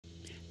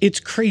It's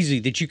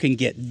crazy that you can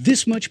get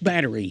this much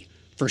battery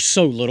for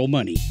so little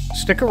money.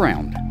 Stick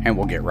around and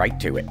we'll get right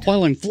to it.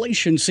 While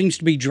inflation seems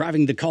to be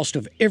driving the cost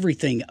of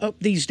everything up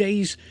these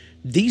days,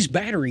 these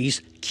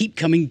batteries keep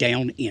coming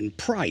down in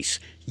price.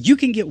 You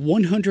can get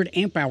 100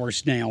 amp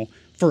hours now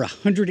for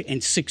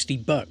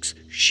 $160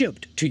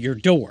 shipped to your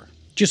door.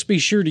 Just be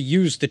sure to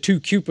use the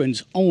 2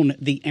 coupons on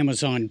the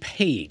Amazon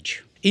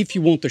page. If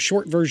you want the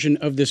short version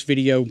of this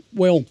video,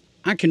 well,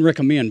 I can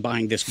recommend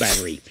buying this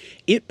battery.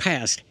 It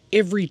passed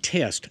every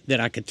test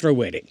that I could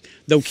throw at it,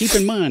 though keep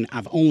in mind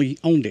I've only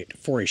owned it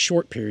for a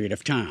short period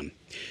of time.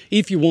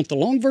 If you want the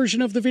long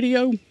version of the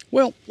video,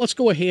 well, let's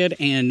go ahead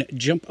and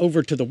jump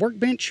over to the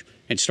workbench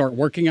and start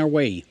working our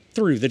way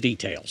through the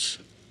details.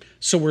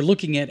 So we're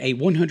looking at a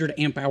 100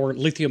 amp hour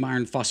lithium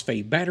iron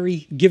phosphate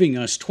battery giving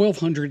us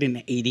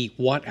 1280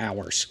 watt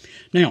hours.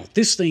 Now,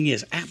 this thing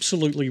is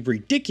absolutely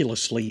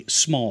ridiculously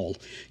small.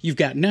 You've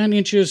got 9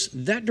 inches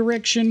that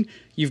direction,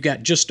 you've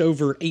got just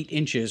over 8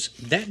 inches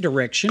that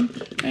direction,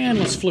 and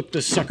let's flip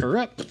this sucker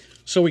up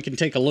so we can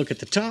take a look at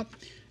the top.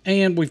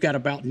 And we've got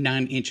about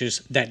 9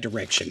 inches that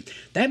direction.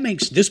 That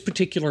makes this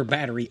particular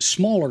battery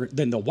smaller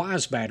than the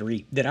Wise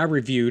battery that I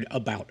reviewed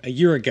about a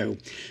year ago.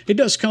 It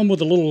does come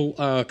with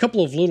a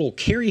couple of little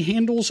carry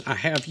handles. I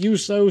have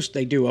used those.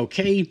 They do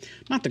okay.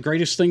 Not the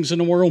greatest things in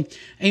the world.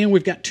 And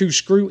we've got 2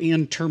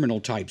 screw-in terminal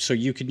types, so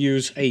you can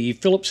use a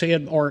Phillips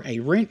head or a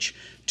wrench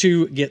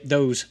to get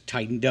those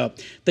tightened up.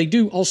 They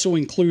do also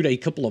include a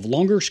couple of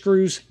longer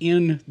screws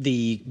in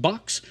the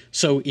box,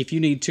 so if you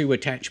need to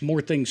attach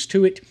more things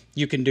to it,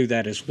 you can do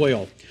that as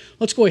well.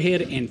 Let's go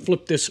ahead and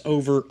flip this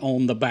over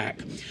on the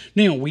back.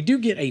 Now, we do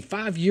get a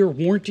 5-year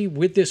warranty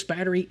with this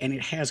battery, and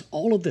it has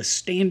all of the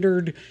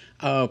standard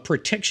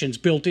protections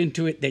built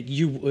into it that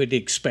you would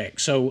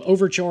expect. So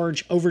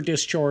overcharge, over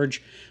discharge,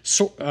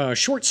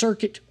 short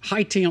circuit,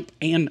 high temp,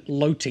 and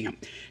low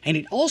temp. And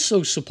it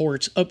also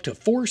supports up to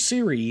 4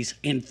 series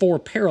and 4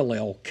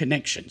 parallel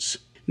connections.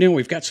 Now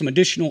we've got some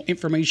additional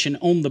information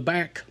on the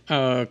back.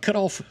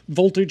 Cutoff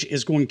voltage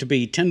is going to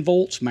be 10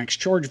 volts, max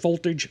charge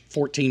voltage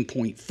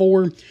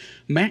 14.4,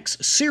 max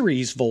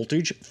series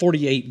voltage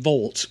 48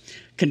 volts.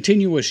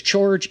 Continuous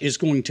charge is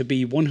going to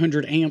be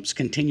 100 amps,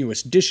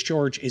 continuous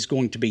discharge is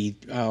going to be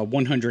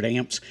 100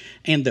 amps,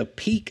 and the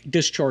peak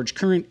discharge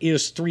current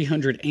is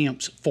 300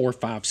 amps for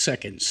 5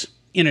 seconds.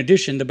 In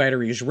addition, the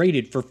battery is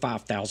rated for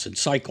 5,000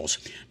 cycles.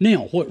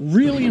 Now, what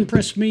really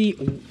impressed me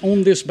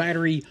on this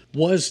battery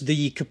was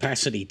the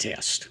capacity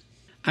test.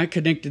 I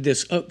connected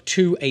this up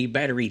to a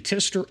battery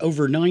tester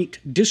overnight,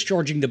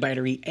 discharging the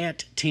battery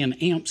at 10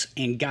 amps,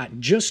 and got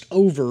just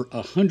over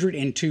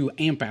 102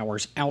 amp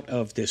hours out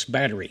of this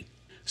battery.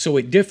 So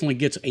it definitely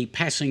gets a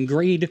passing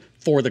grade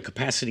for the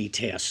capacity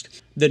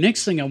test. The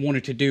next thing I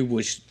wanted to do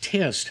was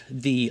test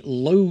the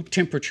low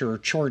temperature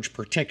charge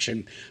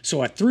protection.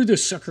 So I threw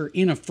this sucker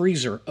in a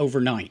freezer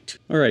overnight.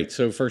 All right,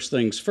 so first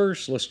things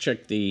first, let's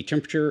check the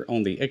temperature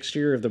on the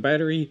exterior of the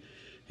battery.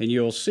 And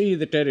you'll see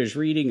that that is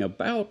reading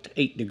about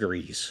 8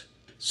 degrees.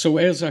 So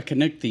as I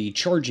connect the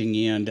charging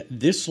end,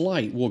 this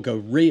light will go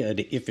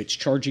red if it's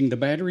charging the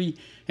battery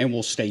and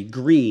will stay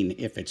green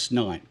if it's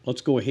not.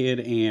 Let's go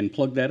ahead and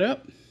plug that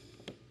up.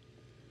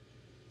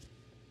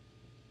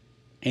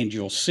 And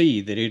you'll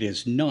see that it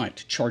is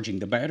not charging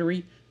the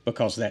battery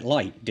because that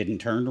light didn't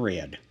turn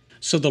red.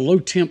 So the low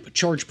temp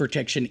charge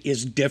protection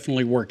is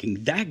definitely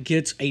working. That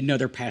gets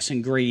another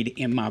passing grade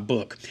in my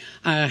book.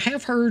 I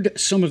have heard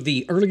some of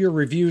the earlier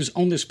reviews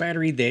on this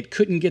battery that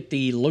couldn't get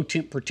the low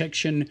temp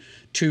protection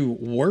to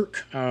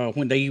work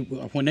when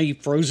they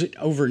froze it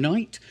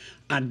overnight.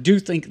 I do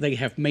think they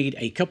have made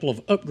a couple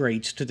of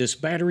upgrades to this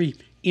battery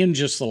in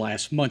just the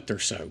last month or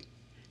so.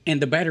 And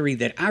the battery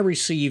that I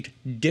received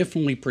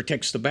definitely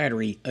protects the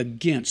battery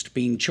against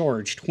being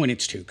charged when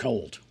it's too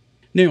cold.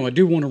 Now, I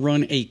do want to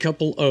run a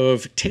couple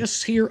of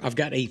tests here. I've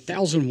got a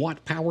 1,000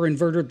 watt power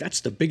inverter.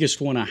 That's the biggest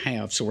one I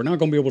have. So we're not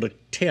going to be able to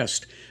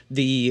test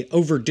the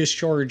over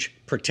discharge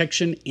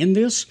protection in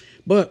this,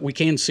 but we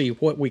can see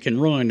what we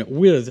can run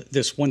with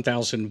this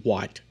 1,000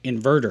 watt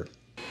inverter.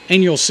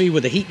 And you'll see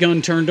with the heat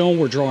gun turned on,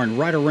 we're drawing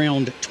right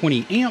around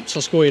 20 amps.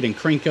 Let's go ahead and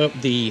crank up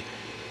the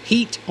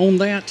heat on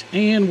that,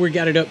 and we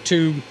got it up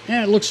to,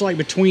 it looks like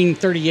between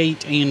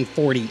 38 and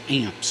 40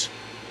 amps.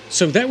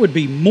 So that would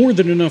be more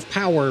than enough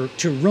power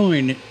to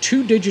run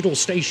 2 digital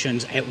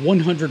stations at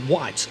 100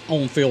 watts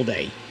on fill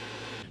day.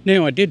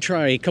 Now, I did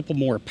try a couple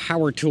more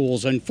power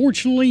tools.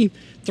 Unfortunately,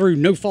 through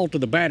no fault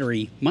of the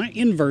battery, my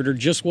inverter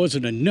just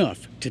wasn't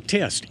enough to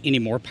test any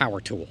more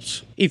power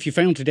tools. If you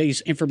found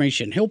today's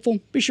information helpful,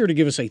 be sure to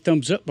give us a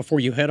thumbs up before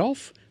you head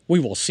off. We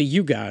will see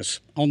you guys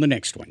on the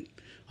next one.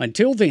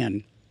 Until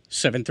then,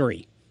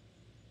 7-3.